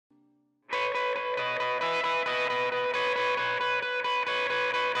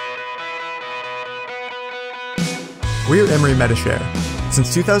We're Emory Medishare.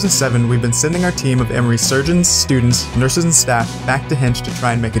 Since 2007, we've been sending our team of Emory surgeons, students, nurses, and staff back to Hinch to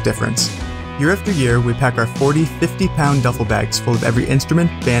try and make a difference. Year after year, we pack our 40, 50-pound duffel bags full of every instrument,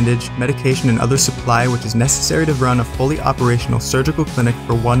 bandage, medication, and other supply which is necessary to run a fully operational surgical clinic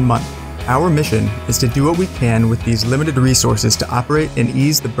for 1 month. Our mission is to do what we can with these limited resources to operate and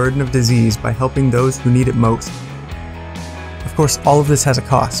ease the burden of disease by helping those who need it most. Of course, all of this has a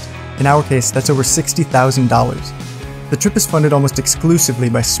cost. In our case, that's over $60,000. The trip is funded almost exclusively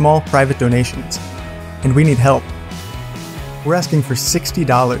by small private donations, and we need help. We're asking for $60.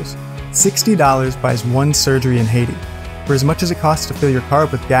 $60 buys one surgery in Haiti. For as much as it costs to fill your car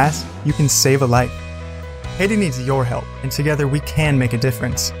up with gas, you can save a life. Haiti needs your help, and together we can make a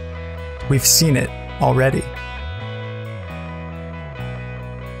difference. We've seen it already.